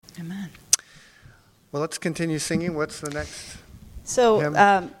Amen. Well, let's continue singing. What's the next?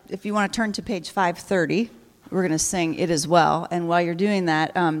 So if you want to turn to page 530, we're going to sing It Is Well. And while you're doing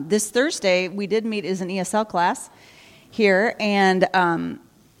that, this Thursday we did meet as an ESL class here. And, a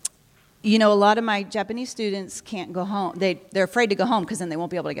lot of my Japanese students can't go home. They're afraid to go home because then they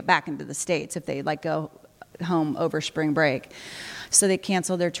won't be able to get back into the States if they go home over spring break. So they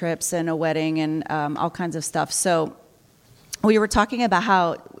cancel their trips and a wedding and all kinds of stuff. So we were talking about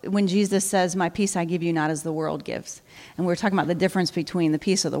how when Jesus says, "My peace I give you, not as the world gives." And we were talking about the difference between the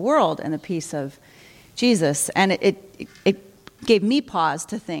peace of the world and the peace of Jesus. And it gave me pause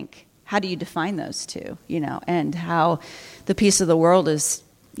to think, how do you define those two, and how the peace of the world is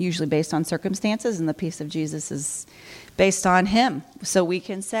usually based on circumstances and the peace of Jesus is based on him. So we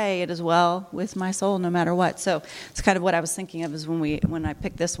can say it is well with my soul no matter what. So it's kind of what I was thinking of is when I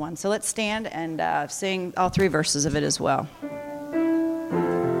picked this one. So let's stand and sing all three verses of It Is Well.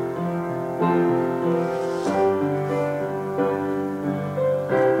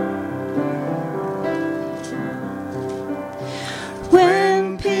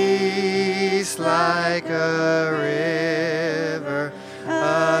 When peace like a river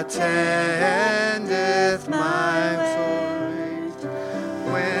attendeth my voice,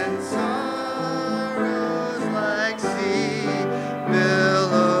 when sorrows like sea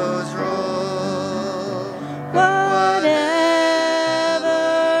billows roll, whatever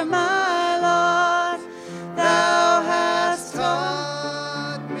my lot, thou hast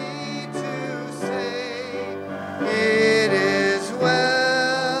taught me to say, it is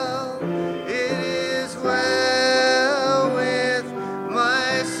well with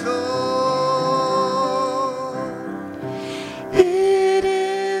my soul. It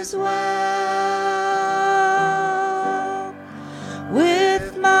is well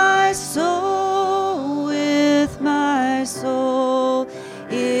with my soul, with my soul.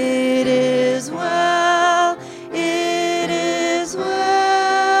 It is well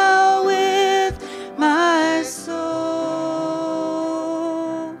with my soul.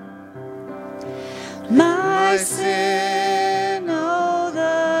 My sin, oh,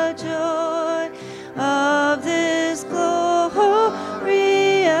 the joy of this glorious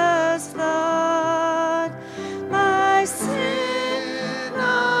thought. My sin,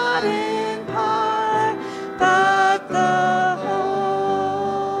 not in part, but the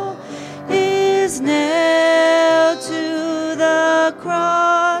whole, is nailed to the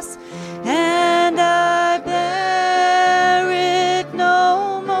cross, and I bear it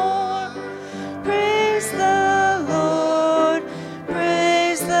no more. Praise the Lord,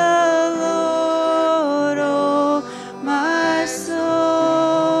 oh my soul.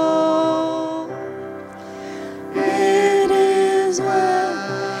 It is well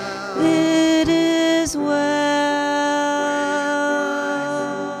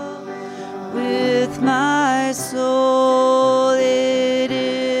with my soul. It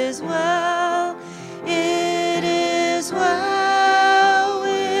is well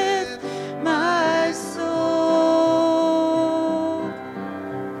with my soul.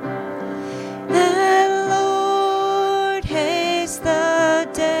 And Lord, haste the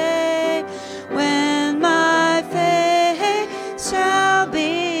day when my face shall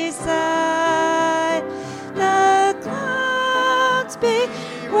be sight. The clouds be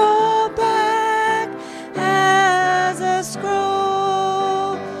rolled back as a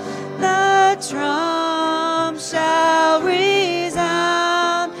scroll. The trump shall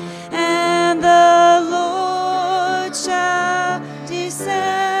resound, and the Lord shall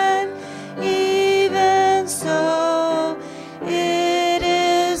descend. Even so, it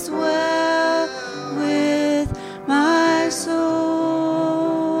is well with my soul.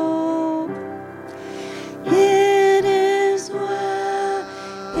 It is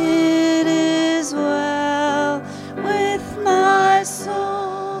well with my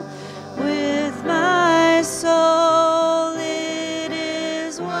soul, with my soul. It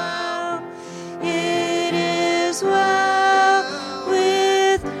is well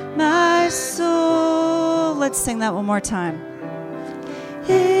with my soul. Let's sing that one more time.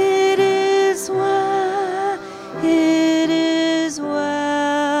 It is well with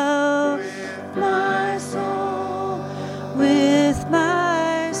my soul, with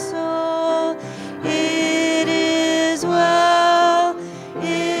my soul. It is well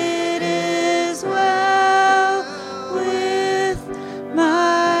with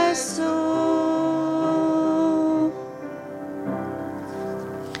my soul.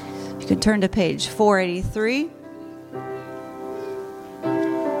 You can turn to page 483.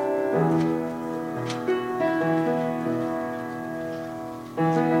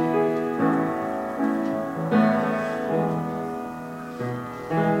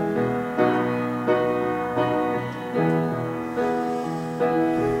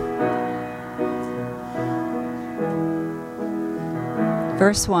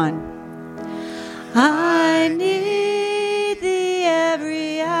 verse 1. I need thee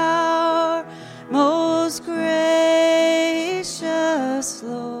every hour, most gracious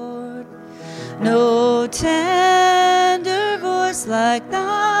Lord. No tender voice like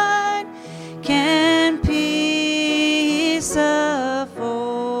thine can peace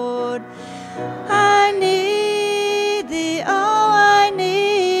afford. I need thee, oh, I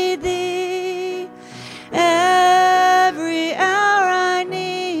need thee. Every hour I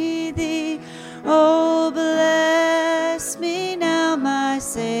need thee. Oh, bless me now, my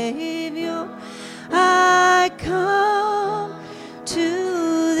Savior. I come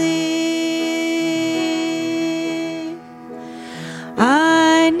to thee.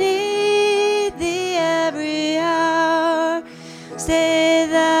 I need thee every hour. Stay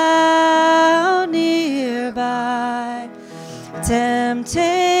thou nearby.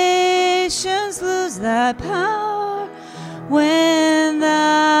 Temptations lose thy power when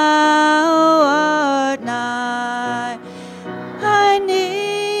thou art nigh. I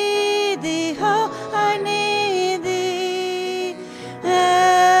need thee, oh, I need thee.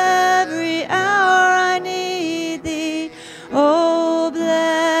 Every hour I need thee. Oh,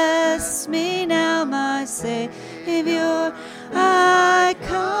 bless me now, my Savior. I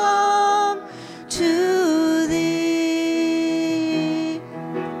come to thee.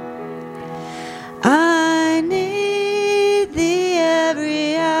 I need thee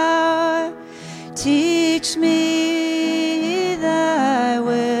every hour. Teach me thy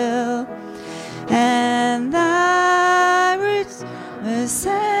will, and thy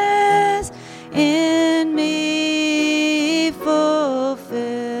promises in me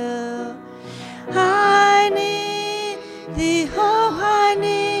fulfill. I need thee, oh, I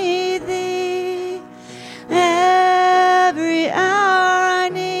need thee. Every hour I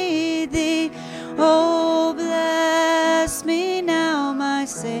need thee. Oh, bless me now, my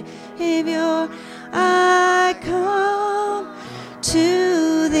Savior. I come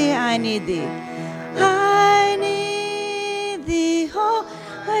to thee. I need thee. I need thee, oh,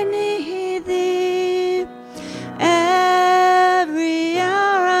 I need thee. Every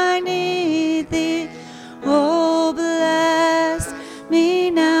hour I need thee. Oh, bless me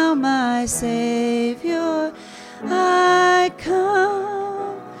now, my Savior. I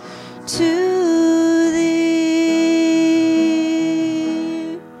come to thee.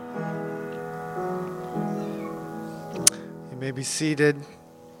 You may be seated.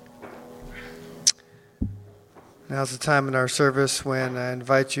 Now's the time in our service when I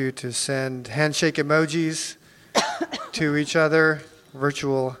invite you to send handshake emojis to each other,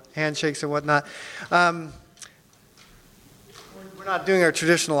 virtual handshakes and whatnot. We're not doing our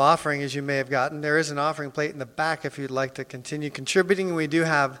traditional offering, as you may have gotten. There is an offering plate in the back if you'd like to continue contributing. We do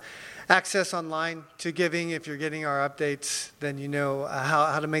have access online to giving. If you're getting our updates, then you know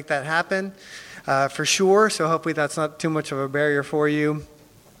how to make that happen for sure. So hopefully that's not too much of a barrier for you.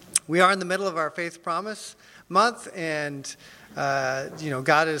 We are in the middle of our Faith Promise month, and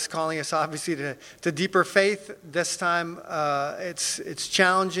God is calling us obviously to deeper faith. This time it's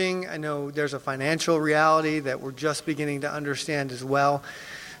challenging. I know there's a financial reality that we're just beginning to understand as well.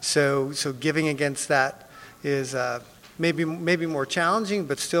 So giving against that is maybe more challenging,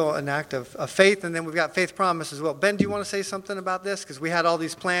 but still an act of faith. And then we've got Faith Promise as well. Ben, do you want to say something about this? Because we had all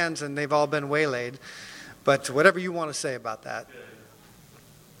these plans and they've all been waylaid. But whatever you want to say about that.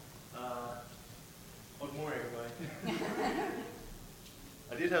 Good morning, everybody.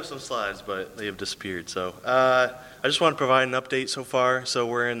 I did have some slides, but they have disappeared. So I just want to provide an update so far. So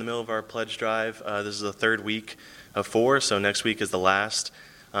we're in the middle of our pledge drive. This is the third week of 4, so next week is the last.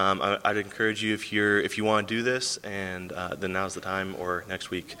 I'd encourage you if you want to do this, and then now's the time, or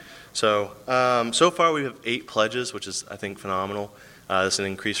next week. So so far we have 8 pledges, which is, I think, phenomenal. This is an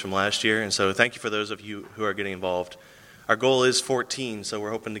increase from last year, and so thank you for those of you who are getting involved. Our goal is 14, so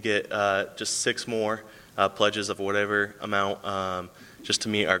we're hoping to get just 6 more pledges of whatever amount just to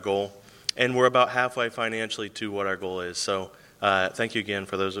meet our goal. And we're about halfway financially to what our goal is. So thank you again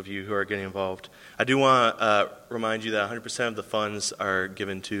for those of you who are getting involved. I do want to remind you that 100% of the funds are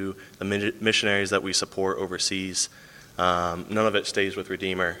given to the missionaries that we support overseas. None of it stays with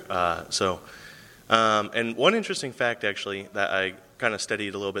Redeemer. And one interesting fact, actually, that I kind of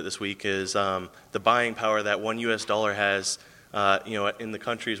studied a little bit this week is the buying power that $1 US has, in the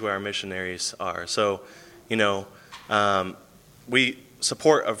countries where our missionaries are. So, we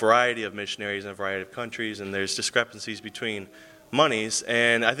support a variety of missionaries in a variety of countries, and there's discrepancies between monies.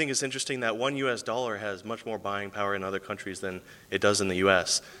 And I think it's interesting that $1 US has much more buying power in other countries than it does in the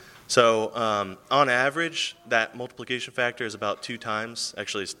U.S. So, on average, that multiplication factor is about 2 times.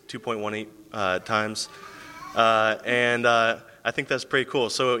 Actually, it's 2.18 times. I think that's pretty cool.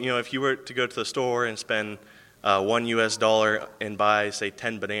 So, if you were to go to the store and spend $1 and buy, say,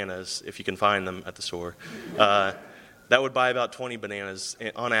 10 bananas, if you can find them at the store, that would buy about 20 bananas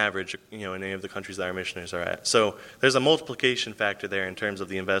on average, in any of the countries that our missionaries are at. So there's a multiplication factor there in terms of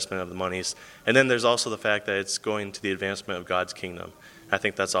the investment of the monies. And then there's also the fact that it's going to the advancement of God's kingdom. I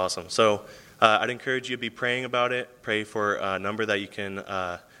think that's awesome. So I'd encourage you to be praying about it. Pray for a number that you can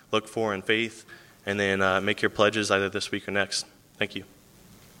look for in faith, and then make your pledges either this week or next. Thank you.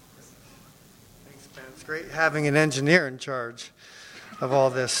 Thanks, Ben. It's great having an engineer in charge of all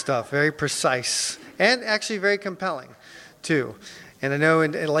this stuff. Very precise and actually very compelling, too. And I know,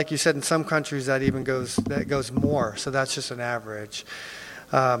 and like you said, in some countries that even goes more. So that's just an average.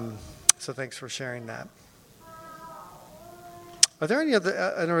 So thanks for sharing that. Are there any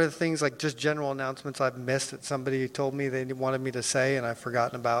other things, like just general announcements I've missed that somebody told me they wanted me to say and I've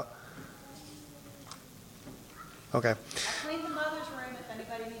forgotten about? Okay. I cleaned the mother's room if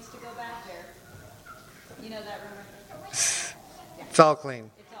anybody needs to go back there. You know that room? It's all clean.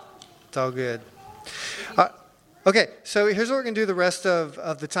 It's all good. Okay, so here's what we're going to do the rest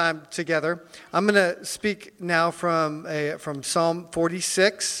of the time together. I'm going to speak now from Psalm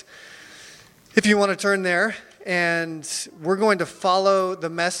 46. If you want to turn there, and we're going to follow the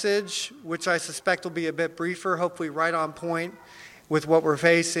message, which I suspect will be a bit briefer, hopefully right on point with what we're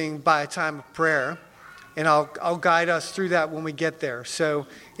facing, by a time of prayer. And I'll guide us through that when we get there. So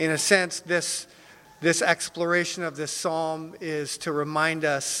in a sense, this exploration of this psalm is to remind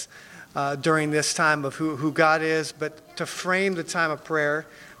us during this time of who God is, but to frame the time of prayer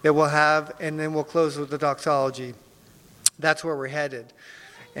that we'll have, and then we'll close with the doxology. That's where we're headed.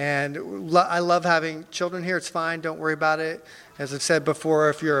 And I love having children here. It's fine. Don't worry about it. As I've said before,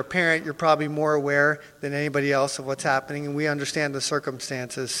 if you're a parent, you're probably more aware than anybody else of what's happening, and we understand the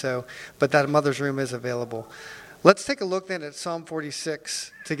circumstances. But that mother's room is available. Let's take a look then at Psalm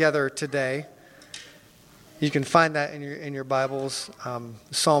 46 together today. You can find that in your Bibles.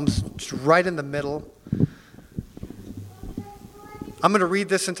 Psalm's right in the middle. I'm going to read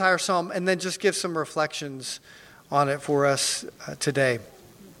this entire psalm and then just give some reflections on it for us today.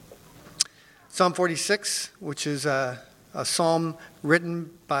 Psalm 46, which is a psalm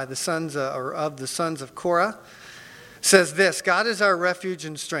written by the sons of the sons of Korah, says this: God is our refuge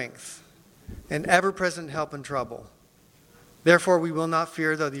and strength, an ever-present help in trouble. Therefore we will not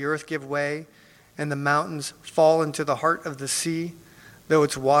fear, though the earth give way and the mountains fall into the heart of the sea, though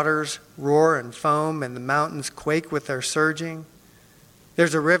its waters roar and foam and the mountains quake with their surging.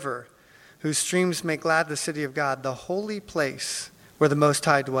 There's a river whose streams make glad the city of God, the holy place where the Most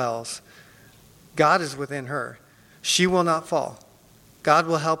High dwells. God is within her. She will not fall. God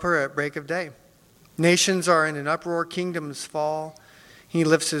will help her at break of day. Nations are in an uproar, kingdoms fall. He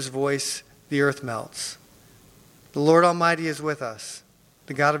lifts his voice, the earth melts. The Lord Almighty is with us.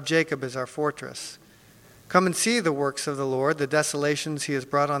 The God of Jacob is our fortress. Come and see the works of the Lord, the desolations he has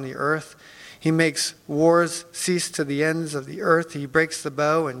brought on the earth. He makes wars cease to the ends of the earth. He breaks the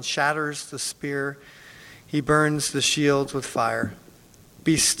bow and shatters the spear. He burns the shields with fire.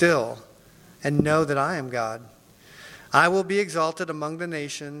 Be still and know that I am God. I will be exalted among the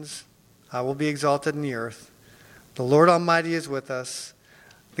nations. I will be exalted in the earth. The Lord Almighty is with us.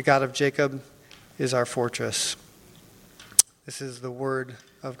 The God of Jacob is our fortress. This is the word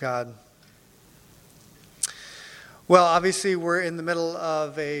of God. Well, obviously we're in the middle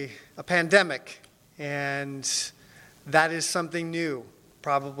of a pandemic, and that is something new,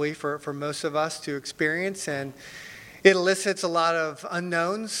 probably for most of us to experience, and it elicits a lot of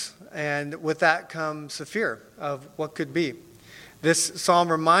unknowns, and with that comes the fear of what could be. This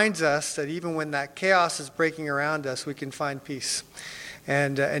psalm reminds us that even when that chaos is breaking around us, we can find peace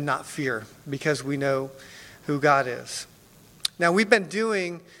and not fear, because we know who God is. Now, we've been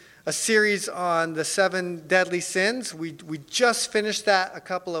doing a series on the 7 deadly sins. We just finished that a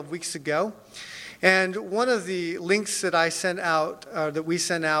couple of weeks ago. And one of the links that I sent out, that we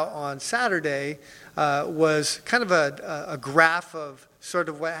sent out on Saturday, was kind of a graph of sort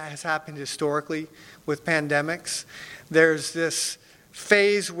of what has happened historically with pandemics. There's this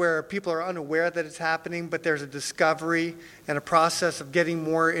phase where people are unaware that it's happening, but there's a discovery and a process of getting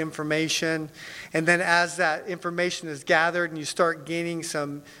more information. And then as that information is gathered and you start gaining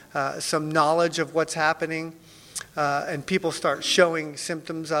some knowledge of what's happening, and people start showing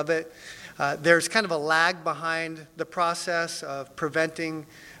symptoms of it, there's kind of a lag behind the process of preventing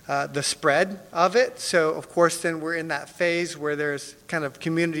the spread of it. So, of course, then we're in that phase where there's kind of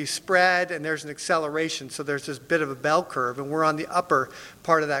community spread and there's an acceleration. So there's this bit of a bell curve, and we're on the upper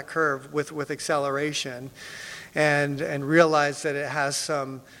part of that curve with acceleration, and realize that it has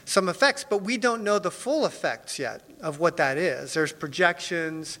some effects. But we don't know the full effects yet of what that is. There's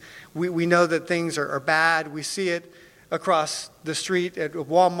projections. We know that things are bad. We see it across the street at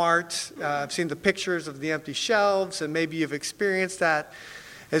Walmart. I've seen the pictures of the empty shelves, and maybe you've experienced that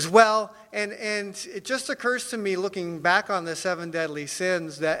as well. And it just occurs to me, looking back on the 7 deadly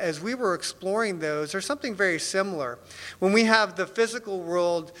sins, that as we were exploring those, there's something very similar. When we have the physical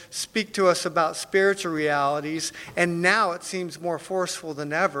world speak to us about spiritual realities, and now it seems more forceful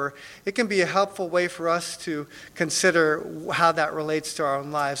than ever, it can be a helpful way for us to consider how that relates to our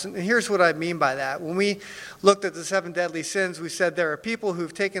own lives. And here's what I mean by that. When we looked at the 7 deadly sins, we said there are people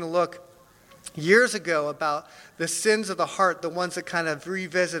who've taken a look years ago about the sins of the heart, the ones that kind of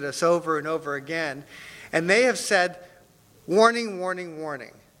revisit us over and over again. And they have said, warning, warning,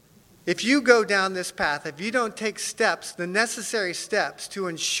 warning. If you go down this path, if you don't take steps, the necessary steps to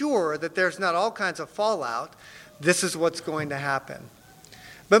ensure that there's not all kinds of fallout, this is what's going to happen.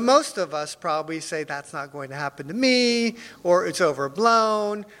 But most of us probably say that's not going to happen to me, or it's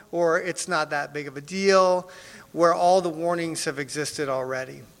overblown, or it's not that big of a deal, where all the warnings have existed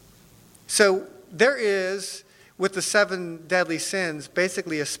already. So there is, with the 7 deadly sins,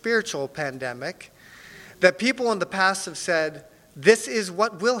 basically a spiritual pandemic that people in the past have said, this is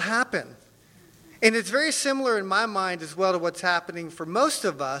what will happen. And it's very similar in my mind as well to what's happening for most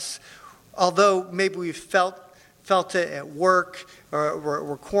of us, although maybe we've felt it at work, or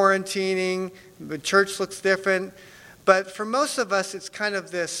we're quarantining, the church looks different. But for most of us, it's kind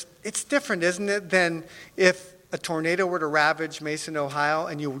of this, it's different, isn't it, than if a tornado were to ravage Mason, Ohio,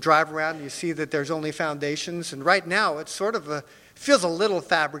 and you drive around and you see that there's only foundations. And right now, it's sort of feels a little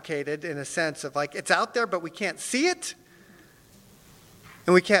fabricated in a sense of like, it's out there, but we can't see it.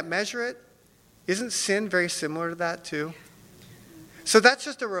 And we can't measure it. Isn't sin very similar to that too? So that's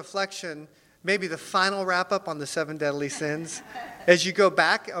just a reflection, maybe the final wrap up on the 7 deadly sins. As you go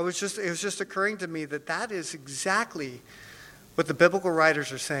back, it was just occurring to me that is exactly what the biblical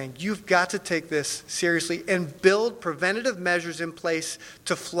writers are saying. You've got to take this seriously and build preventative measures in place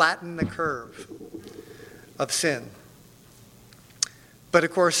to flatten the curve of sin. But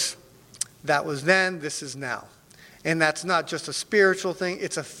of course, that was then, this is now. And that's not just a spiritual thing,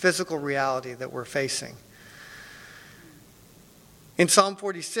 it's a physical reality that we're facing. In Psalm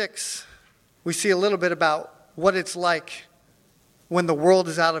 46, we see a little bit about what it's like when the world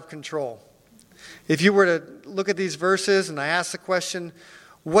is out of control. If you were to look at these verses and I ask the question,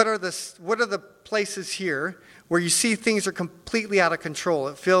 what are the places here where you see things are completely out of control?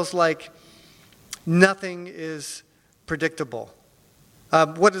 It feels like nothing is predictable.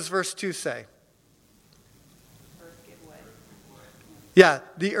 What does verse 2 say? Yeah,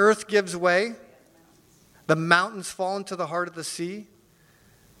 the earth gives way. The mountains fall into the heart of the sea.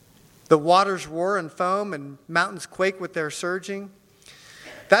 The waters roar and foam and mountains quake with their surging.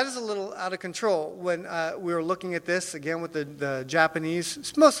 That is a little out of control. When we were looking at this, again with the Japanese,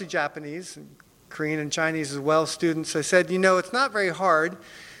 it's mostly Japanese, and Korean and Chinese as well, students, I said, it's not very hard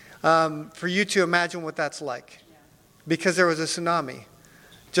for you to imagine what that's like. Because there was a tsunami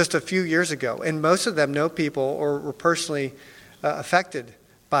just a few years ago, and most of them know people or were personally affected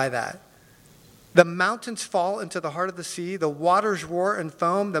by that. The mountains fall into the heart of the sea. The waters roar and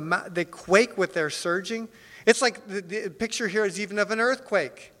foam. They quake with their surging. It's like the picture here is even of an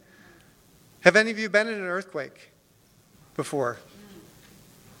earthquake. Have any of you been in an earthquake before?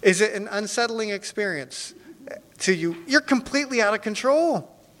 Is it an unsettling experience to you? You're completely out of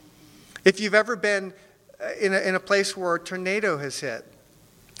control. If you've ever been in a place where a tornado has hit,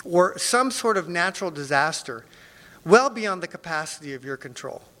 or some sort of natural disaster, well beyond the capacity of your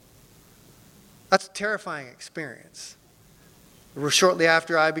control. That's a terrifying experience. Shortly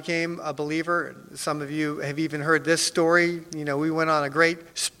after I became a believer, some of you have even heard this story. We went on a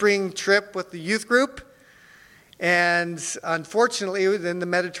great spring trip with the youth group. And unfortunately, in the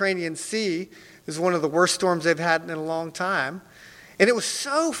Mediterranean Sea, is one of the worst storms they've had in a long time. And it was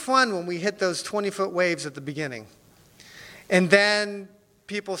so fun when we hit those 20-foot waves at the beginning. And then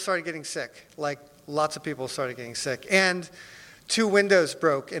people started getting sick. Like lots of people started getting sick. And 2 windows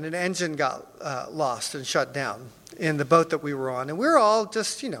broke and an engine got lost and shut down in the boat that we were on. And we were all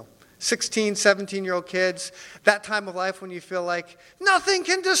just, 16, 17-year-old kids. That time of life when you feel like, nothing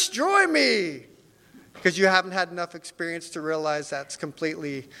can destroy me. Because you haven't had enough experience to realize that's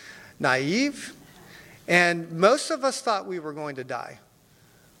completely naive. And most of us thought we were going to die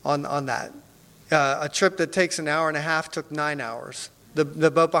on that. A trip that takes an hour and a half took 9 hours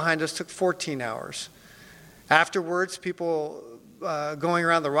The boat behind us took 14 hours. Afterwards, people going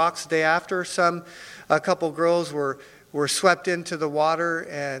around the rocks the day after, a couple girls were swept into the water,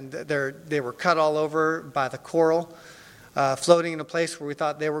 and they were cut all over by the coral, floating in a place where we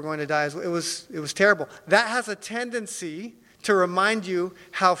thought they were going to die. It was terrible. That has a tendency to remind you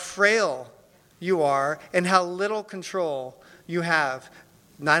how frail you are and how little control you have.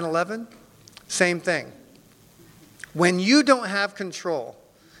 9/11, same thing. When you don't have control,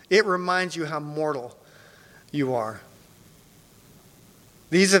 it reminds you how mortal you are.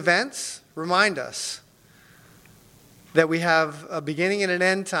 These events remind us that we have a beginning and an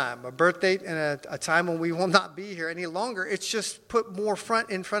end time, a birth date and a time when we will not be here any longer. It's just put more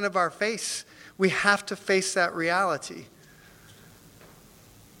in front of our face. We have to face that reality.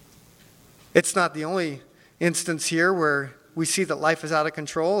 It's not the only instance here where we see that life is out of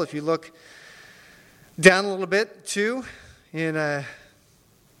control. If you look down a little bit, too, in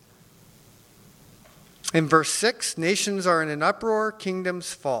verse 6, nations are in an uproar,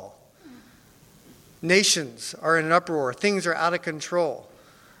 kingdoms fall. Nations are in an uproar. Things are out of control.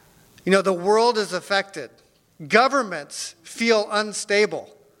 You know, the world is affected. Governments feel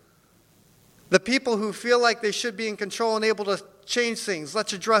unstable. The people who feel like they should be in control and able to change things,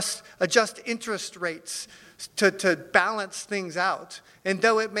 let's adjust interest rates to balance things out. And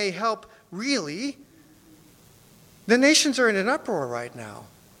though it may help, really, the nations are in an uproar right now.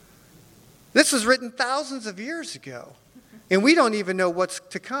 This was written thousands of years ago. And we don't even know what's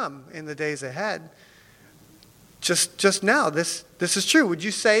to come in the days ahead. Just now, this is true. Would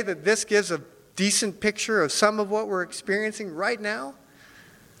you say that this gives a decent picture of some of what we're experiencing right now?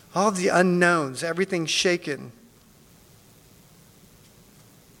 All of the unknowns, everything shaken.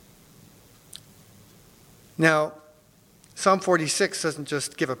 Now, Psalm 46 doesn't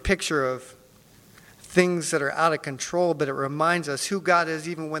just give a picture of things that are out of control, but it reminds us who God is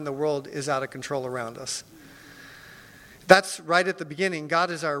even when the world is out of control around us. That's right at the beginning.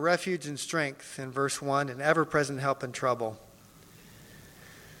 God is our refuge and strength in verse 1, and ever-present help in trouble.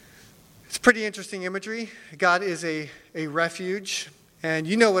 It's pretty interesting imagery. God is a refuge, and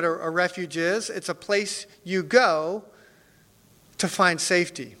you know what a refuge is. It's a place you go to find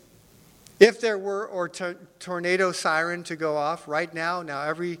safety. If there were a tornado siren to go off right now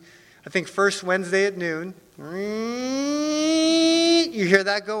I think first Wednesday at noon, you hear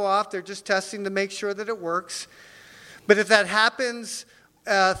that go off. They're just testing to make sure that it works. But if that happens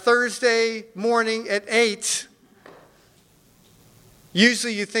Thursday morning at 8,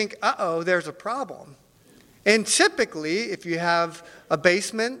 usually you think, there's a problem. And typically, if you have a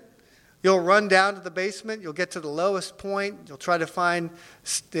basement, you'll run down to the basement. You'll get to the lowest point. You'll try to find,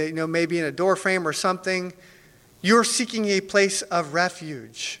 maybe in a door frame or something. You're seeking a place of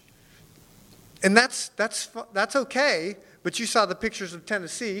refuge. And that's okay, but you saw the pictures of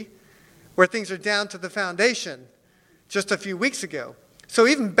Tennessee where things are down to the foundation just a few weeks ago. So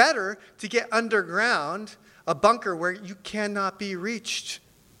even better to get underground, a bunker where you cannot be reached.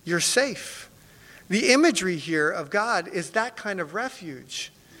 You're safe. The imagery here of God is that kind of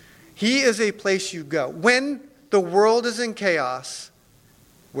refuge. He is a place you go. When the world is in chaos,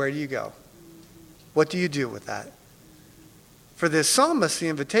 where do you go? What do you do with that? For this psalmist, the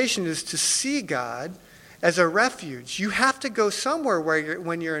invitation is to see God as a refuge. You have to go somewhere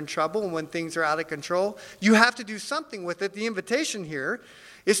when you're in trouble and when things are out of control. You have to do something with it. The invitation here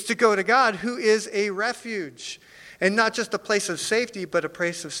is to go to God, who is a refuge. And not just a place of safety, but a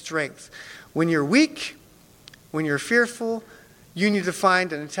place of strength. When you're weak, when you're fearful, you need to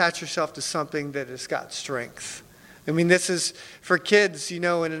find and attach yourself to something that has got strength. I mean, this is for kids, in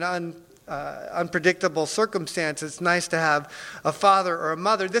an unpredictable circumstance. It's nice to have a father or a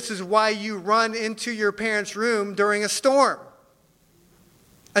mother. This is why you run into your parents' room during a storm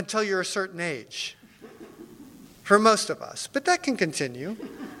until you're a certain age. For most of us. But that can continue.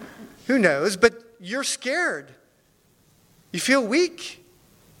 Who knows? But you're scared. You feel weak.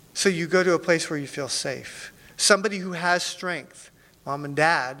 So you go to a place where you feel safe. Somebody who has strength. Mom and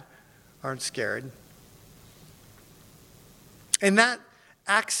dad aren't scared. And that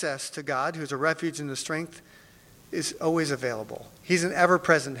access to God, who's a refuge and the strength, is always available. He's an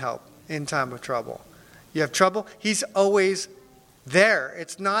ever-present help in time of trouble. You have trouble, he's always there.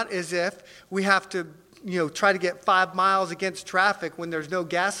 It's not as if we have to, try to get 5 miles against traffic when there's no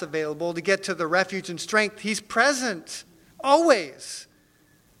gas available to get to the refuge and strength. He's present, always.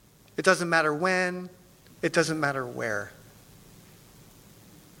 It doesn't matter when, it doesn't matter where.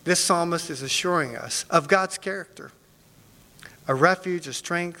 This psalmist is assuring us of God's character. A refuge, a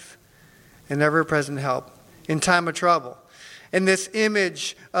strength, and ever-present help in time of trouble. And this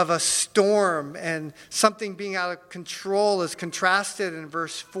image of a storm and something being out of control is contrasted in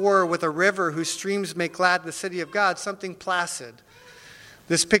verse 4 with a river whose streams make glad the city of God, something placid.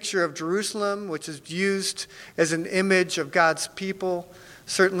 This picture of Jerusalem, which is used as an image of God's people,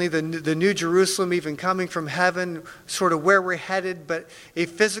 certainly the new Jerusalem even coming from heaven, sort of where we're headed, but a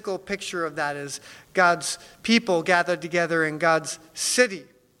physical picture of that is God's people gathered together in God's city.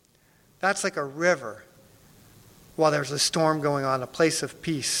 That's like a river while there's a storm going on, a place of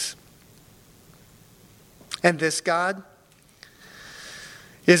peace. And this God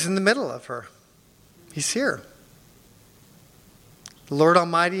is in the middle of her. He's here. The Lord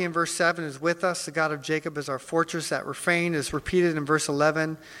Almighty in verse 7 is with us. The God of Jacob is our fortress. That refrain is repeated in verse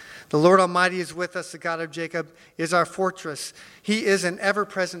 11. The Lord Almighty is with us. The God of Jacob is our fortress. He is an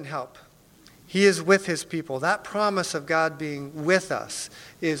ever-present help. He is with his people. That promise of God being with us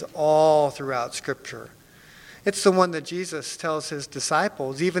is all throughout Scripture. It's the one that Jesus tells his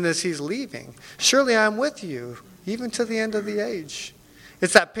disciples, even as he's leaving. Surely I am with you, even to the end of the age.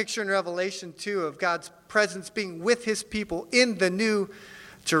 It's that picture in Revelation 2 of God's presence being with his people in the new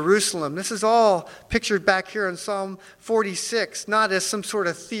Jerusalem. This is all pictured back here in Psalm 46, not as some sort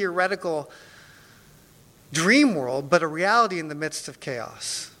of theoretical dream world, but a reality in the midst of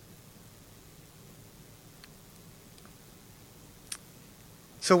chaos.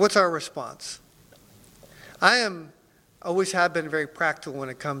 So what's our response? Always have been very practical when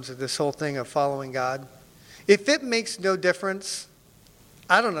it comes to this whole thing of following God. If it makes no difference,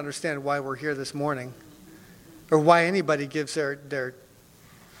 I don't understand why we're here this morning or why anybody gives their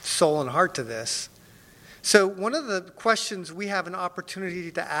soul and heart to this. So one of the questions we have an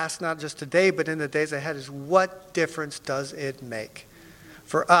opportunity to ask, not just today, but in the days ahead, is what difference does it make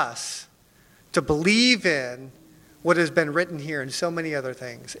for us to believe in what has been written here and so many other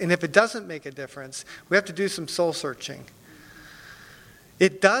things? And if it doesn't make a difference, we have to do some soul searching.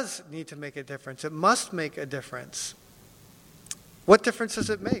 It does need to make a difference. It must make a difference. What difference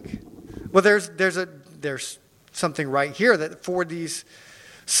does it make? Well, there's something right here that for this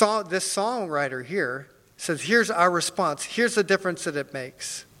songwriter here says, here's our response. Here's the difference that it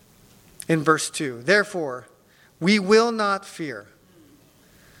makes. In verse 2, therefore, we will not fear.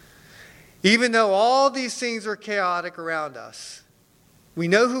 Even though all these things are chaotic around us, we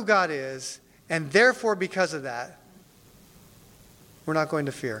know who God is, and therefore, because of that, we're not going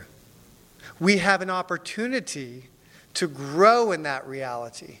to fear. We have an opportunity to grow in that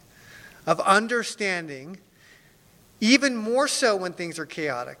reality of understanding, even more so when things are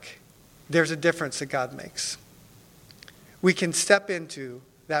chaotic, there's a difference that God makes. We can step into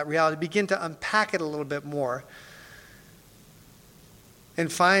that reality, begin to unpack it a little bit more,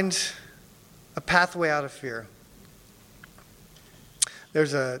 and find a pathway out of fear.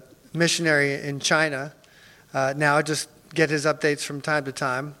 There's a missionary in China. Now I just get his updates from time to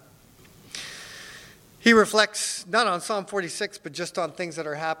time. He reflects not on Psalm 46, but just on things that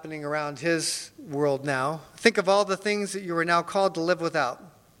are happening around his world now. Think of all the things that you are now called to live without,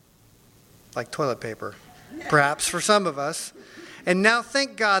 like toilet paper, perhaps for some of us. And now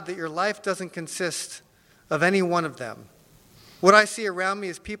thank God that your life doesn't consist of any one of them. What I see around me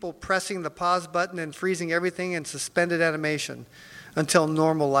is people pressing the pause button and freezing everything in suspended animation until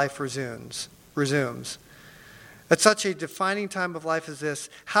normal life resumes. At such a defining time of life as this,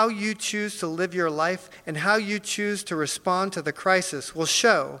 how you choose to live your life and how you choose to respond to the crisis will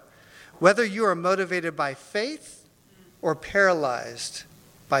show whether you are motivated by faith or paralyzed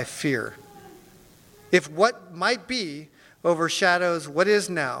by fear. If what might be overshadows what is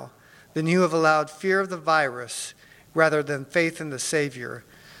now, then you have allowed fear of the virus rather than faith in the Savior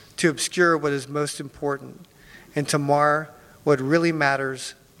to obscure what is most important and to mar what really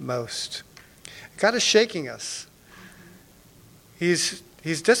matters most. God is shaking us. He's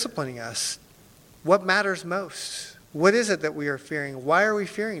disciplining us. What matters most? What is it that we are fearing? Why are we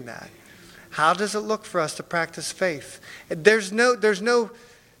fearing that? How does it look for us to practice faith? There's no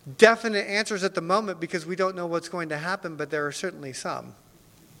definite answers at the moment because we don't know what's going to happen, but there are certainly some.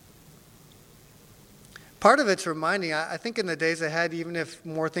 Part of it's reminding, I think in the days ahead, even if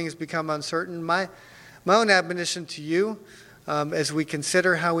more things become uncertain, my own admonition to you as we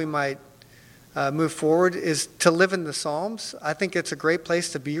consider how we might move forward is to live in the Psalms. I think it's a great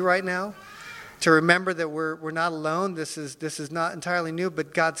place to be right now, to remember that we're not alone. This is not entirely new,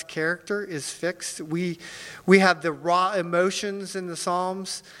 but God's character is fixed. We have the raw emotions in the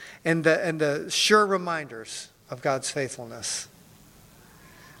Psalms and the sure reminders of God's faithfulness.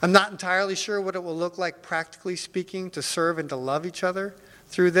 I'm not entirely sure what it will look like, practically speaking, to serve and to love each other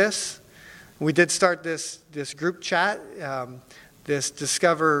through this. We did start this group chat.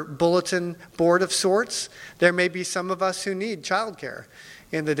 Discover bulletin board of sorts. There may be some of us who need childcare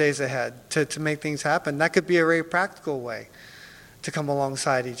in the days ahead to make things happen. That could be a very practical way to come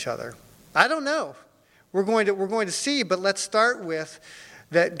alongside each other. I don't know. We're going to see, but let's start with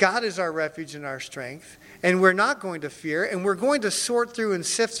that God is our refuge and our strength, and we're not going to fear, and we're going to sort through and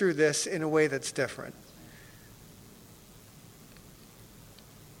sift through this in a way that's different.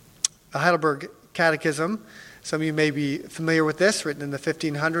 The Heidelberg Catechism, some of you may be familiar with this, written in the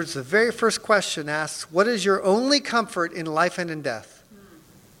 1500s. The very first question asks, what is your only comfort in life and in death?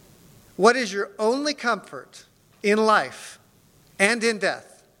 What is your only comfort in life and in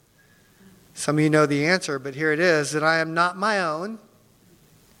death? Some of you know the answer, but here it is, that I am not my own,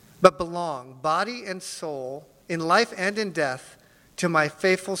 but belong, body and soul, in life and in death, to my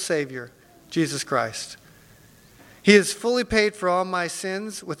faithful Savior, Jesus Christ. He has fully paid for all my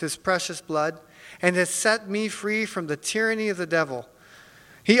sins with his precious blood and has set me free from the tyranny of the devil.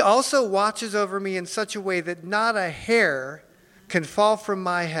 He also watches over me in such a way that not a hair can fall from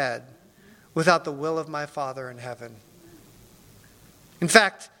my head without the will of my Father in heaven. In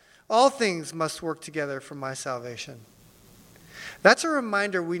fact, all things must work together for my salvation. That's a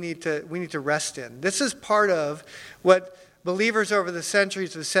reminder we need to rest in. This is part of what believers over the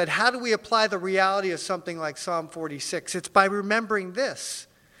centuries have said. How do we apply the reality of something like Psalm 46? It's by remembering this.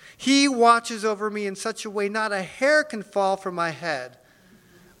 He watches over me in such a way not a hair can fall from my head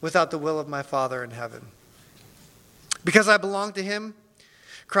without the will of my Father in heaven. Because I belong to him,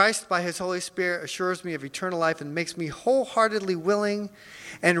 Christ, by his Holy Spirit, assures me of eternal life and makes me wholeheartedly willing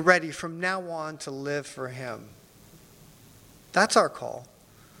and ready from now on to live for him. That's our call.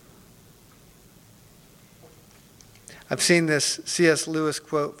 I've seen this C.S. Lewis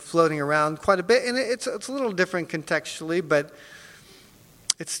quote floating around quite a bit, and it's a little different contextually, but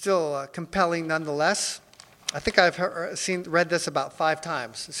it's still compelling nonetheless. I think I've read this about 5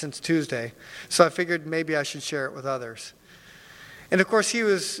 times since Tuesday, so I figured maybe I should share it with others. And of course, he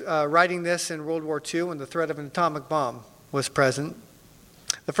was writing this in World War II when the threat of an atomic bomb was present.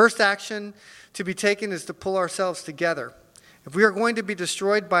 The first action to be taken is to pull ourselves together. If we are going to be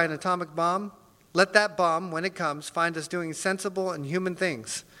destroyed by an atomic bomb, let that bomb, when it comes, find us doing sensible and human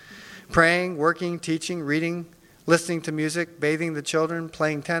things. Praying, working, teaching, reading, listening to music, bathing the children,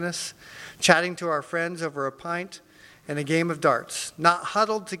 playing tennis, chatting to our friends over a pint and a game of darts, not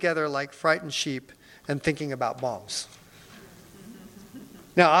huddled together like frightened sheep and thinking about bombs.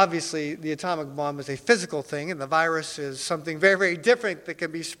 Now, obviously, the atomic bomb is a physical thing, and the virus is something very, very different that can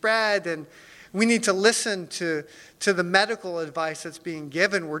be spread, and we need to listen to the medical advice that's being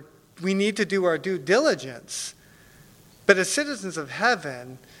given. We need to do our due diligence. But as citizens of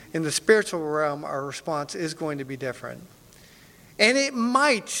heaven, in the spiritual realm, our response is going to be different. And it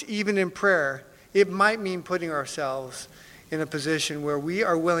might, even in prayer, it might mean putting ourselves in a position where we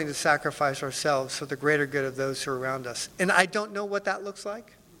are willing to sacrifice ourselves for the greater good of those who are around us. And I don't know what that looks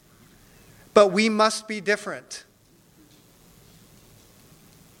like, but we must be different.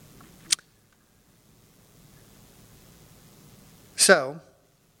 So,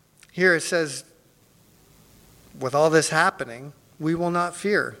 here it says, with all this happening, we will not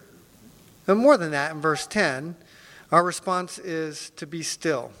fear. And more than that, in verse 10, our response is to be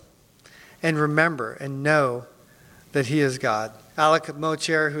still and remember and know that he is God. Alec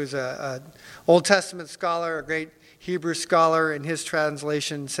Mocher, who's an Old Testament scholar, a great Hebrew scholar, in his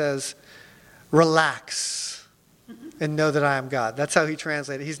translation says, relax and know that I am God. That's how he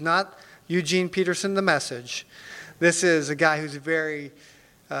translated it. He's not Eugene Peterson, the Message. This is a guy who's very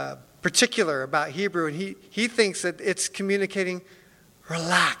particular about Hebrew, and he thinks that it's communicating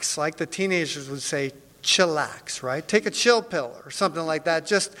relax, like the teenagers would say, chillax, right? Take a chill pill or something like that.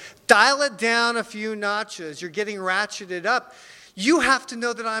 Just dial it down a few notches. You're getting ratcheted up. You have to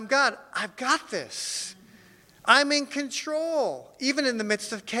know that I'm God. I've got this. I'm in control, even in the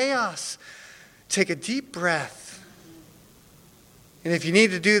midst of chaos. Take a deep breath. And if you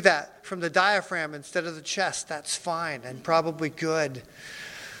need to do that from the diaphragm instead of the chest, that's fine and probably good.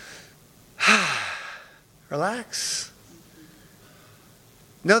 Relax.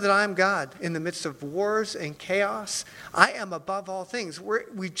 Know that I am God in the midst of wars and chaos. I am above all things.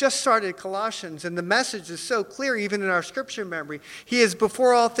 We just started Colossians, and the message is so clear, even in our scripture memory. He is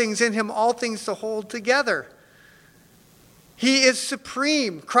before all things, in him all things to hold together. He is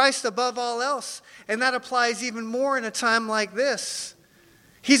supreme, Christ above all else. And that applies even more in a time like this.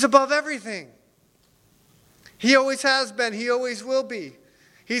 He's above everything. He always has been. He always will be.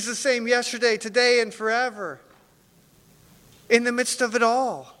 He's the same yesterday, today, and forever. In the midst of it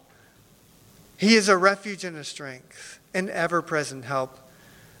all, he is a refuge and a strength, an ever-present help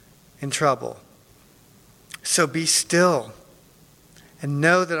in trouble. So be still and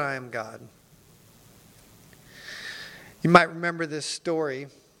know that I am God. You might remember this story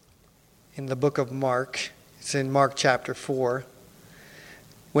in the book of Mark. It's in Mark chapter 4,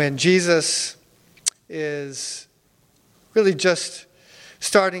 when Jesus is really just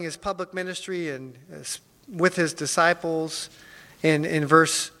starting his public ministry and with his disciples. In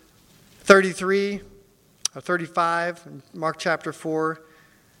verse 33 or 35, in Mark chapter 4,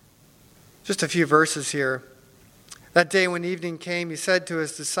 just a few verses here. That day when evening came, he said to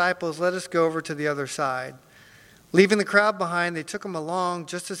his disciples, "Let us go over to the other side." Leaving the crowd behind, they took him along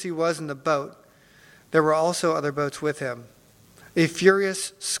just as he was in the boat. There were also other boats with him. A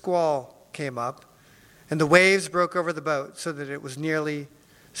furious squall came up, and the waves broke over the boat so that it was nearly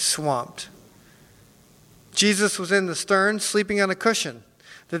swamped. Jesus was in the stern, sleeping on a cushion.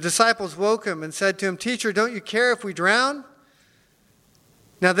 The disciples woke him and said to him, "Teacher, don't you care if we drown?"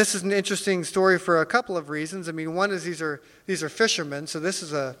 Now, this is an interesting story for a couple of reasons. I mean, one is these are fishermen, so this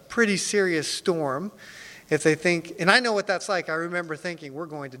is a pretty serious storm. If they think, and I know what that's like. I remember thinking, we're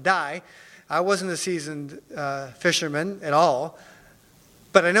going to die. I wasn't a seasoned fisherman at all,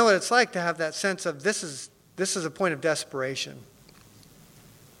 but I know what it's like to have that sense of this is a point of desperation.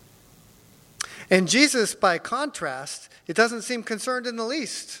 And Jesus, by contrast, it doesn't seem concerned in the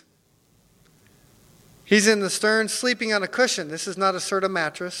least. He's in the stern, sleeping on a cushion. This is not a Serta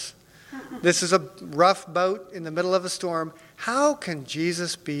mattress. This is a rough boat in the middle of a storm. How can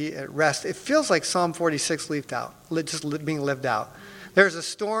Jesus be at rest? It feels like Psalm 46 just being lived out. There's a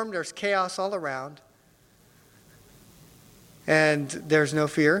storm, there's chaos all around. And there's no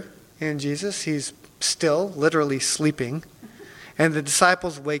fear in Jesus. He's still literally sleeping. And the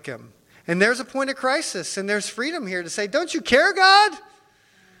disciples wake him. And there's a point of crisis, and there's freedom here to say, "Don't you care, God?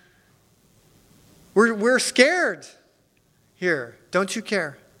 We're scared here. Don't you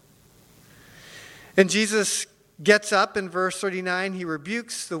care?" And Jesus gets up in verse 39. He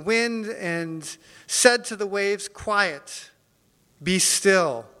rebukes the wind and said to the waves, "Quiet, be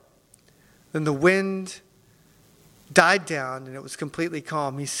still." Then the wind died down and it was completely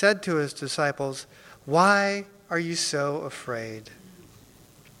calm. He said to his disciples, "Why are you so afraid?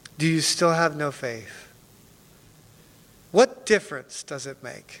 Do you still have no faith?" What difference does it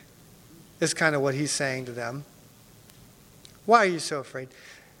make? Is kind of what he's saying to them. Why are you so afraid?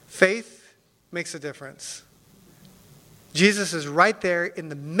 Faith makes a difference. Jesus is right there in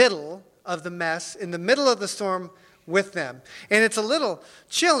the middle of the mess, in the middle of the storm with them. And it's a little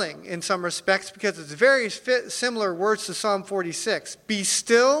chilling in some respects because it's very similar words to Psalm 46. Be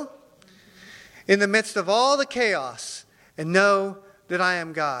still in the midst of all the chaos and know that I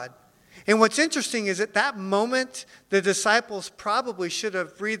am God. And what's interesting is at that moment, the disciples probably should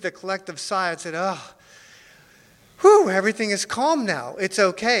have breathed a collective sigh and said, "Oh, whew, everything is calm now. It's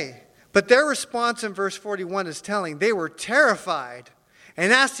okay." But their response in verse 41 is telling. They were terrified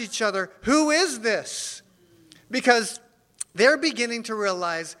and asked each other, "Who is this?" Because they're beginning to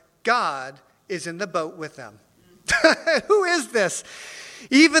realize God is in the boat with them. Who is this?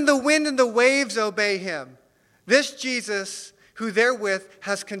 Even the wind and the waves obey him. This Jesus who they're with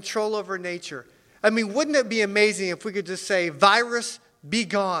has control over nature. I mean, wouldn't it be amazing if we could just say, "Virus, be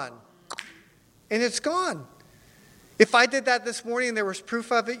gone." And it's gone. If I did that this morning and there was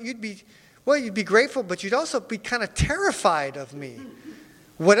proof of it, you'd be grateful, but you'd also be kind of terrified of me.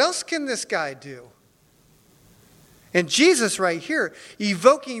 What else can this guy do? And Jesus right here,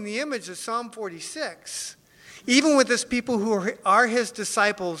 evoking the image of Psalm 46, even with his people who are his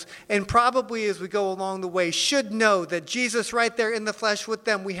disciples, and probably as we go along the way, should know that Jesus right there in the flesh with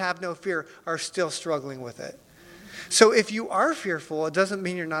them, we have no fear, are still struggling with it. So if you are fearful, it doesn't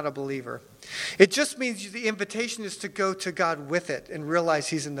mean you're not a believer. It just means the invitation is to go to God with it and realize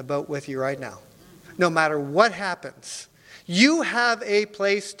he's in the boat with you right now. No matter what happens, you have a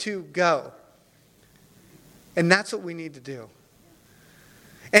place to go. And that's what we need to do.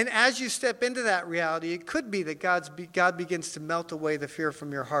 And as you step into that reality, it could be that God begins to melt away the fear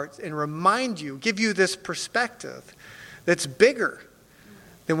from your heart and remind you, give you this perspective that's bigger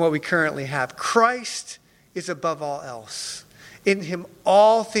than what we currently have. Christ is above all else. In him,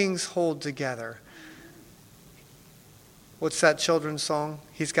 all things hold together. What's that children's song?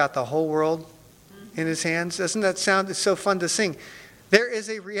 He's got the whole world in his hands. Doesn't that sound, it's so fun to sing. There is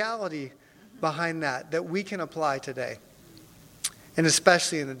a reality behind that we can apply today. And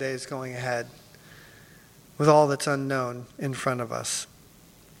especially in the days going ahead, with all that's unknown in front of us.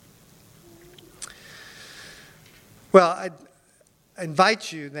 Well, I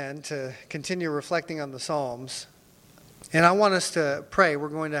invite you then to continue reflecting on the Psalms. And I want us to pray. We're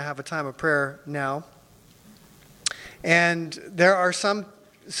going to have a time of prayer now. And there are some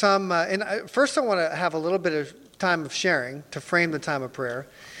first I want to have a little bit of time of sharing to frame the time of prayer.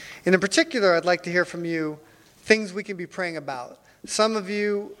 And in particular, I'd like to hear from you things we can be praying about. Some of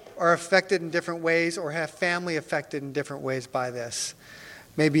you are affected in different ways or have family affected in different ways by this.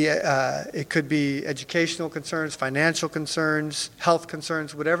 Maybe it could be educational concerns, financial concerns, health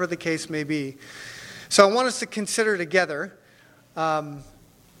concerns, whatever the case may be. So I want us to consider together,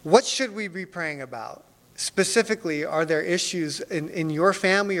 what should we be praying about? Specifically, are there issues in your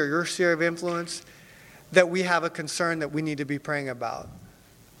family or your sphere of influence that we have a concern that we need to be praying about?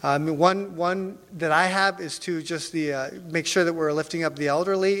 One that I have is to just make sure that we're lifting up the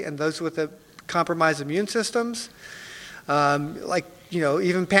elderly and those with the compromised immune systems.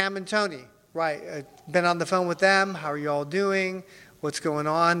 Even Pam and Tony, right? Been on the phone with them. How are you all doing? What's going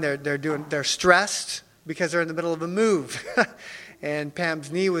on? They're stressed because they're in the middle of a move. And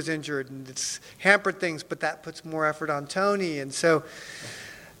Pam's knee was injured, and it's hampered things, but that puts more effort on Tony. And so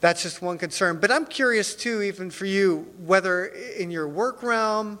that's just one concern. But I'm curious, too, even for you, whether in your work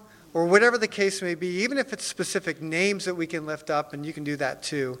realm or whatever the case may be, even if it's specific names that we can lift up, and you can do that,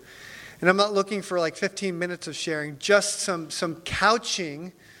 too. And I'm not looking for like 15 minutes of sharing, just some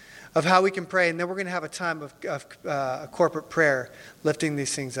couching of how we can pray. And then we're going to have a time of corporate prayer, lifting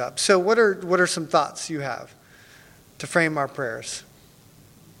these things up. So what are some thoughts you have to frame our prayers?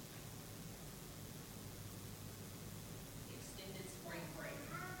 Extended spring break.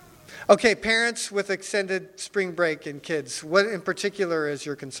 Okay, parents with extended spring break and kids, what in particular is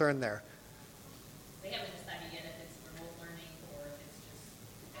your concern there? They haven't decided yet if it's remote learning or if it's just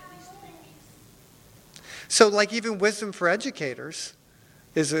at least 3 weeks. So like even wisdom for educators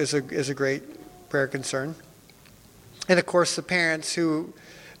is a great prayer concern. And of course the parents who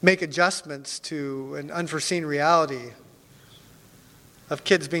make adjustments to an unforeseen reality of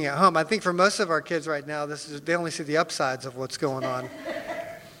kids being at home. I think for most of our kids right now, they only see the upsides of what's going on.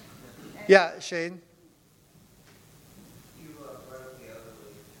 Yeah, Shane? You brought up the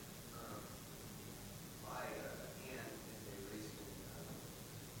elderly. My aunt is a recent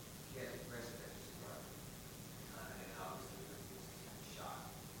she had breast cancer survivor, and obviously was shot.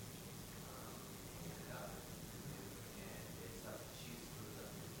 And it's up. She's moved up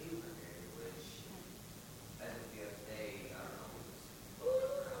to the Cleveland area, which as of the other day, I don't know,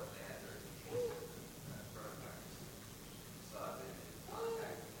 was around they had 13 cases of coronavirus. So I've been in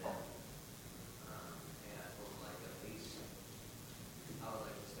contact with them. And I told them, like, at least, I would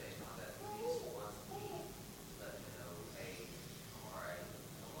like to stay in contact at least once a week, let me know, hey, I'm all right,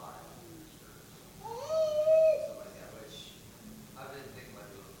 I'm alive, or something like that, which I've been thinking about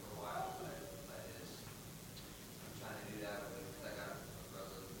doing for a while, but I'm trying to do that because I got a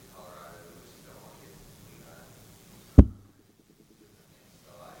brother in Colorado who's don't want to get me back.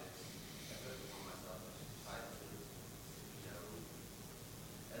 So I took it upon myself to try to,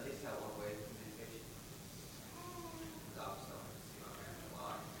 at least have one way of communication. Because obviously I want to see my family a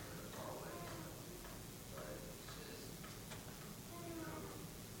lot, and they're far away. But it's just,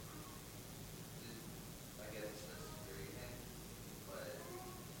 I guess it's a security thing. But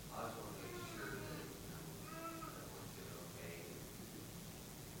I just want to make sure that everyone's doing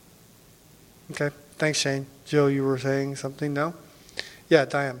okay. Okay, thanks, Shane. Jill, you were saying something, no? Yeah,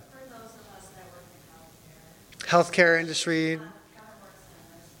 Diane. For those of us that work in healthcare, Healthcare industry. Kevin works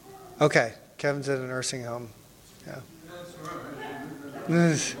in a nursing home. Okay, Kevin's at a nursing home. Yeah.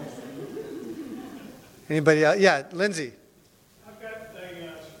 Anybody else? Yeah, Lindsay. I've got a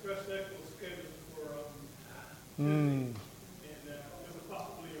suppressed echo scheduled for, Mm, and there's a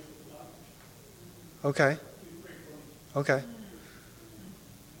possibility of a lot. okay, Please pray for me. okay.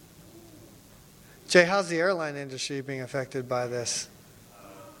 Jay, how's the airline industry being affected by this?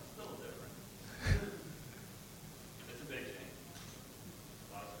 Still different. It's a big change.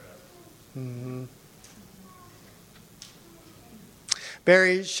 A lot of stress. Mm-hmm.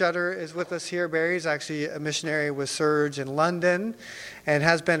 Barry Shutter is with us here. Barry's actually a missionary with Surge in London and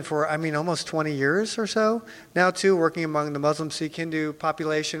has been for, almost 20 years or so now, too, working among the Muslim Sikh Hindu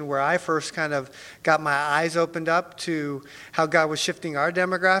population, where I first kind of got my eyes opened up to how God was shifting our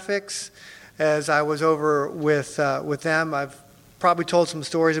demographics. As I was over with them, I've probably told some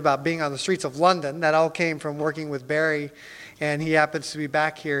stories about being on the streets of London. That all came from working with Barry, and he happens to be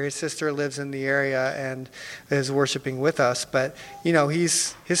back here. His sister lives in the area and is worshiping with us. But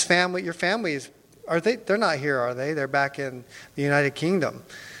his family, your family is, they're not here, are they? They're back in the United Kingdom.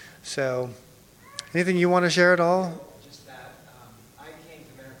 So, anything you want to share at all? Just that I came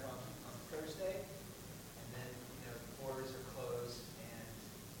to America on Thursday, and then the borders are closed, and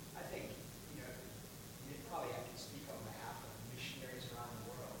I think probably I can speak on behalf of missionaries around the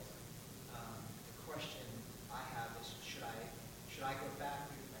world. The question I have is, should I go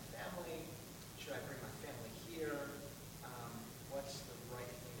back with my family? Should I bring my family here?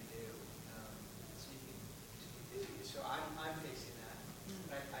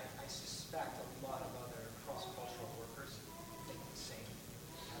 suspect a lot of other cross-cultural workers think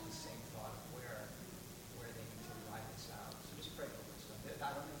have the same thought of where they need to ride this out. So just pray for wisdom. I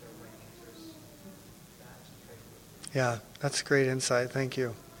don't think there are right answers to that. Just pray for wisdom. Yeah, that's great insight. Thank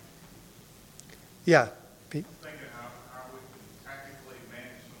you. Yeah. Pete? Thinking how we can tactically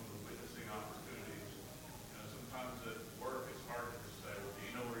manage some of the witnessing opportunities. You know, sometimes at work it's hard to just say, well, do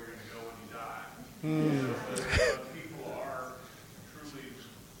you know where you're going to go when you die? But people are truly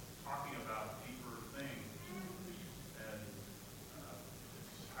talking about deeper things, and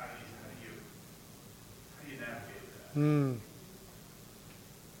how do you navigate that?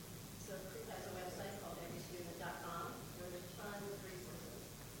 So Crew has a website called everystudent.com where there's tons of resources.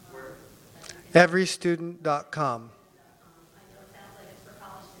 Where? Everystudent.com. I know it sounds like it's for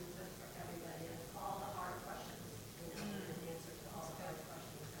college students, but it's for everybody. And it's all the hard questions, and answers to all the hard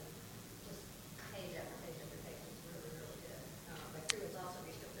questions. And just page after page after page. It's really, really good. But Crew has also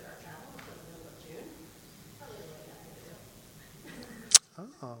restricted our travel until the middle of June. Probably the way that to do.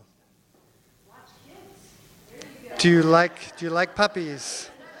 Oh. Watch kids. There you go. Do you like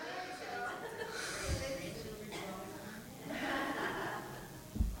puppies?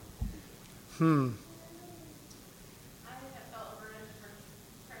 I have felt a burden for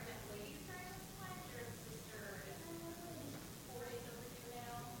pregnant ladies during this time. Jared's sister is 4 days overdue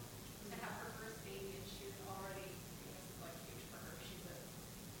now to have her first baby, and she was already, this is like huge for her. She's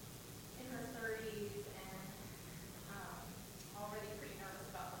in her 30s and already pretty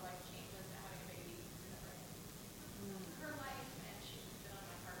nervous about the life changes that having a baby is in her life, and she's been on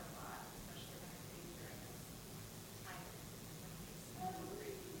my heart a lot, especially when I baby during this time when he's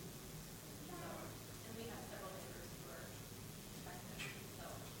crazy. So, and we have several neighbors who are expectant, so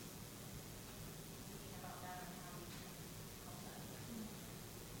thinking about that and how we can help them.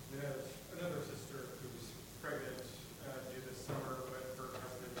 We have another sister who's pregnant due this summer, but her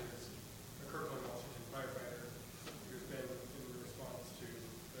husband is a Kirkland, Washington firefighter who's been in response to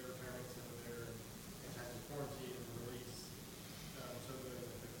their parents over there in times of quarantine and release. So really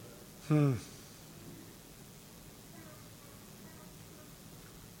affects that.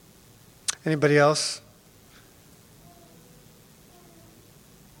 Anybody else?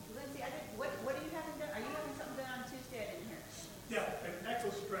 Lindsay, what are you having done? Are you having something done on Tuesday? I didn't hear. Yeah, and echo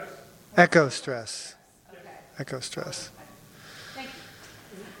stress. Echo stress. Okay. Echo stress. Thank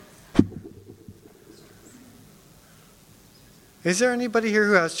you. Is there anybody here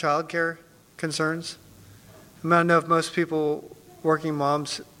who has childcare concerns? I mean, I don't know if most people, working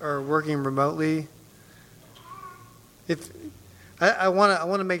moms, are working remotely. If I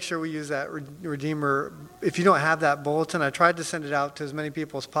want to make sure we use that Redeemer. If you don't have that bulletin, I tried to send it out to as many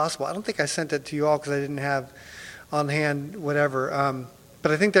people as possible. I don't think I sent it to you all because I didn't have on hand whatever.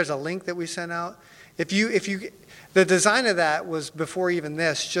 But I think there's a link that we sent out. If you, the design of that was before even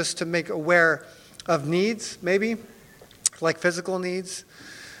this, just to make aware of needs, maybe like physical needs,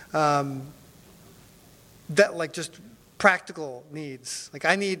 that like just practical needs. Like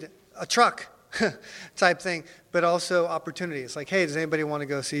I need a truck. Type thing, but also opportunities like, hey, does anybody want to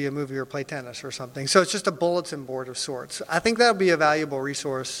go see a movie or play tennis or something? So it's just a bulletin board of sorts. I think that'll be a valuable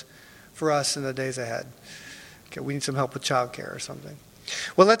resource for us in the days ahead. Okay, we need some help with childcare or something.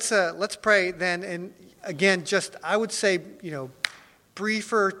 Well, let's pray then, and again, just I would say,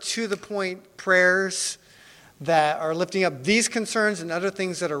 briefer, to the point prayers that are lifting up these concerns and other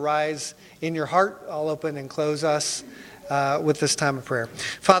things that arise in your heart. I'll open and close us with this time of prayer.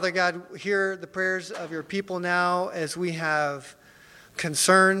 Father God, hear the prayers of your people now as we have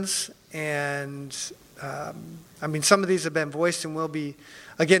concerns. And some of these have been voiced and will be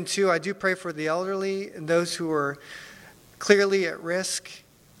again too. I do pray for the elderly and those who are clearly at risk,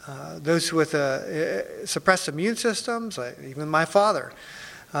 those with suppressed immune systems, like even my father,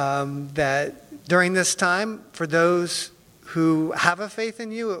 that during this time, for those who have a faith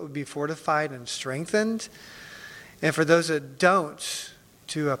in you, it would be fortified and strengthened. And for those that don't,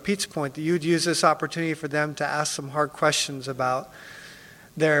 to Pete's point, that you would use this opportunity for them to ask some hard questions about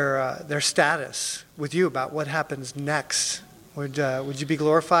their status with you, about what happens next. Would you be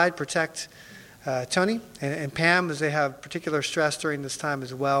glorified? Protect Tony and Pam as they have particular stress during this time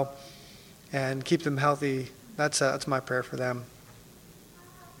as well, and keep them healthy. That's my prayer for them.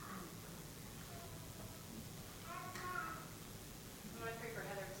 I want to pray for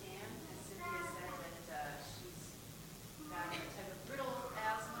Heather Tan. As Cynthia said, that she's got a type of brittle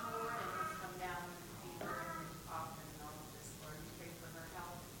asthma, Lord, and it's come down with fever often and all of this, Lord. We pray for her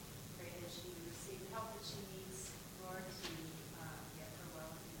health. Pray that she would receive the help that she needs, Lord, to get her well.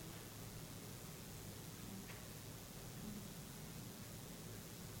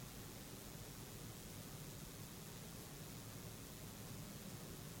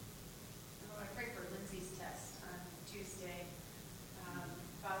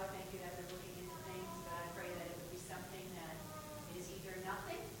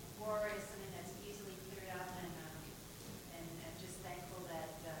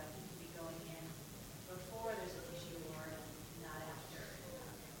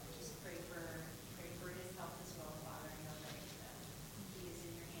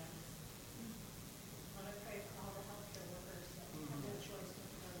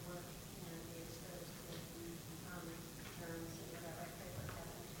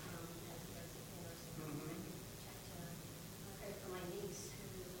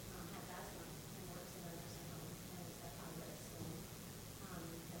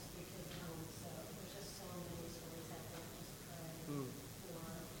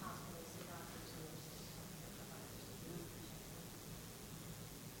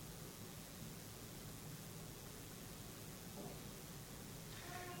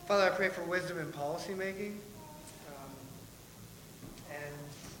 Father, I pray for wisdom in policymaking. And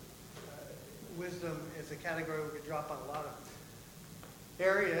wisdom is a category we could drop on a lot of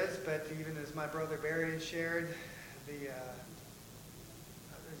areas, but even as my brother Barry has shared, there's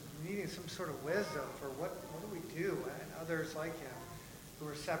needing some sort of wisdom for what do we do, and others like him who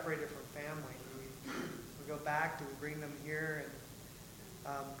are separated from family. We go back, do we bring them here?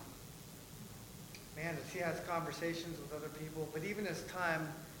 And man, as he has conversations with other people, but even as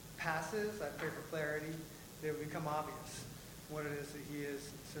time passes, I pray for clarity, that it will become obvious what it is that he is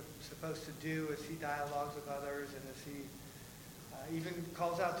supposed to do as he dialogues with others and as he even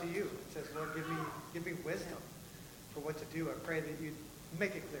calls out to you and says, Lord, give me wisdom for what to do. I pray that you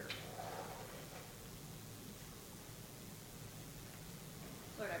make it clear.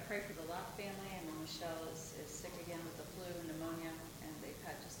 Lord, I pray for the Locke family, and then Michelle is sick again with the flu and pneumonia, and they've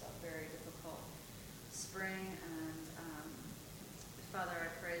had just a very difficult spring. And Father,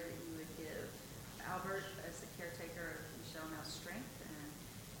 I pray that you would give Albert, as the caretaker of Michelle, now strength, and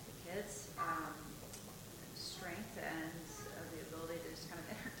the kids strength and the ability to just kind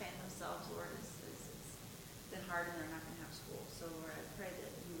of entertain themselves, Lord. It's been hard, and they're not going to have school. So, Lord, I pray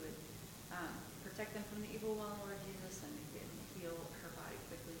that you would protect them from the evil one, Lord Jesus, and heal her body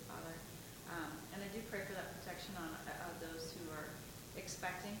quickly, Father. And I do pray for that protection on those who are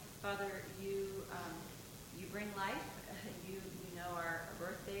expecting. Father, you bring life. You know our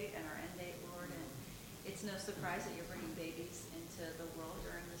birth date and our end date, Lord, and it's no surprise that you're bringing babies into the world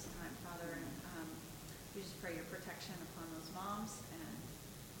during this time, Father. And we just pray your protection upon those moms and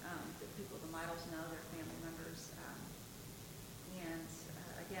the people, the Midals know, their family members.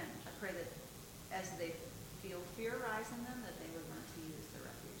 Again, I pray that as they feel fear rise in them, that they would learn to use the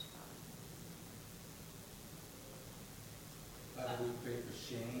refuge, Father. Father, we pray for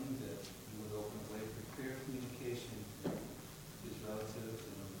Shane, that you would open a way for clear communication to his relatives,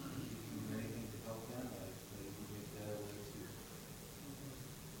 and if you can do anything to help them, I pray you make that a way too.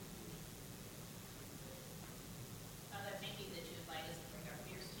 Father, thank you that you invite us to bring our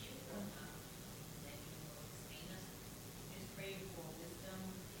fears to you, that you will sustain us. Just pray for wisdom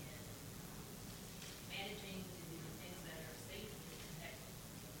in managing to do the things that are safe and protect,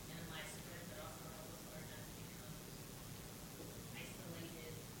 minimize spread, but also help us learn not to become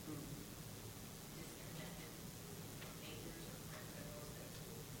isolated, disconnected neighbors or friends that are those that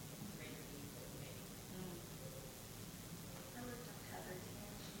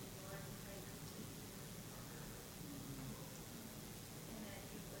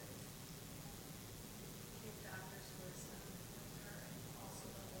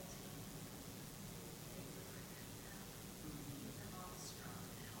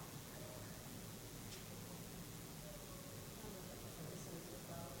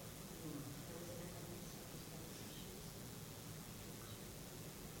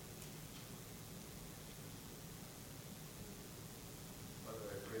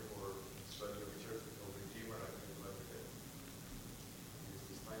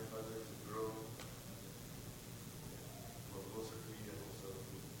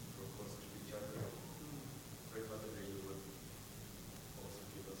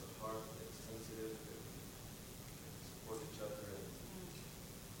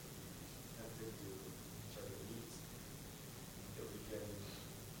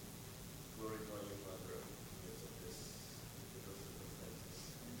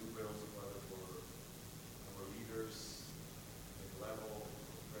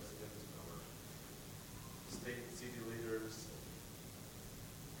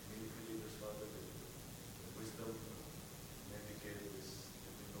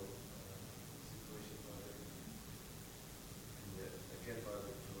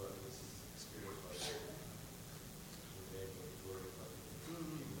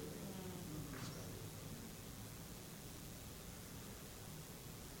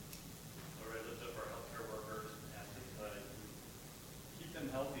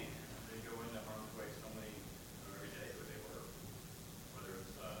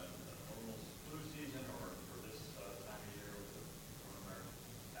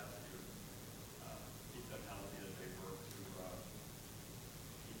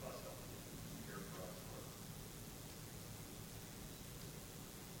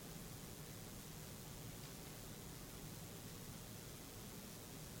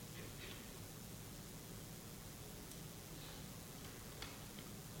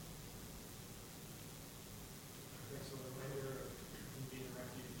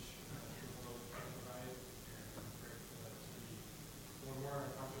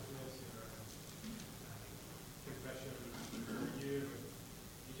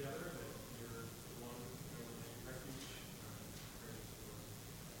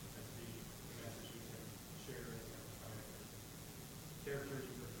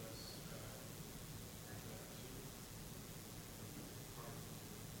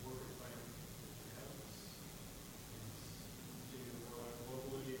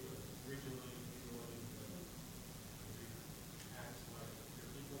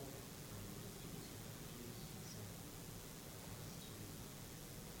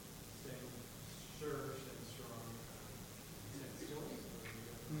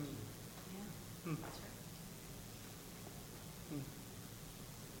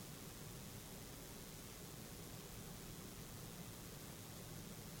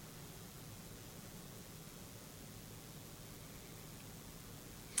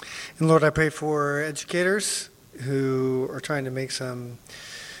And Lord, I pray for educators who are trying to make some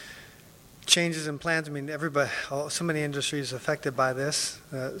changes and plans. I mean, so many industries affected by this,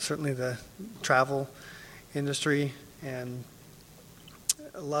 certainly the travel industry, and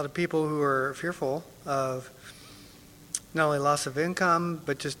a lot of people who are fearful of not only loss of income,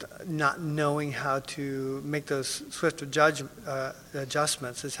 but just not knowing how to make those swift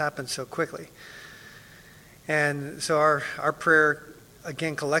adjustments. It's happened so quickly. And so our prayer,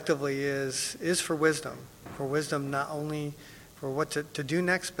 again, collectively is for wisdom not only for what to do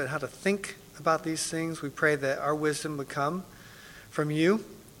next, but how to think about these things. We pray that our wisdom would come from you.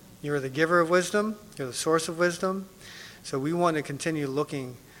 You're the giver of wisdom. You're the source of wisdom. So we want to continue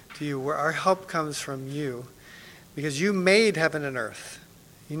looking to you, where our help comes from you, because you made heaven and earth.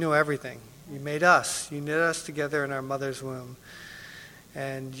 You know everything. You made us. You knit us together in our mother's womb.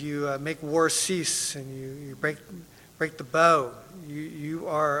 And you make war cease, and you break the bow. You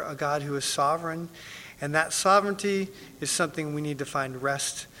are a God who is sovereign, and that sovereignty is something we need to find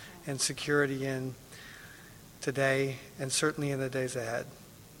rest and security in today, and certainly in the days ahead.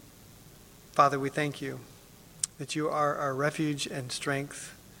 Father, we thank you that you are our refuge and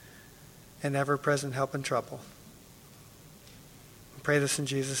strength and ever-present help in trouble. We pray this in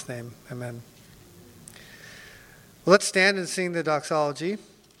Jesus' name. Amen. Well, let's stand and sing the doxology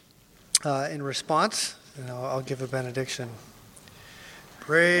in response, and I'll give a benediction.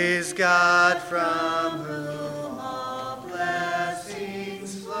 Praise God from whom all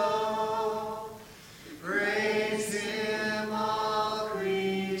blessings flow. Praise him, all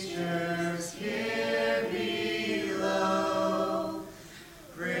creatures here below.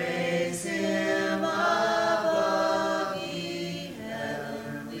 Praise him above the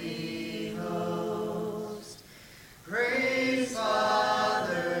heavenly host. Praise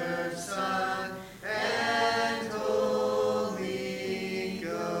Father, Son, and Holy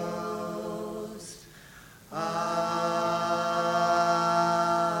Ghost. Amen.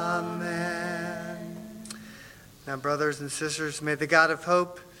 Now, brothers and sisters, may the God of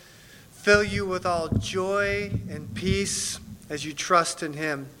hope fill you with all joy and peace as you trust in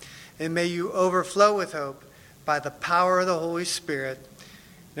him, and may you overflow with hope by the power of the Holy Spirit.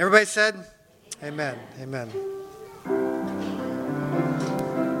 And everybody said, amen. Amen.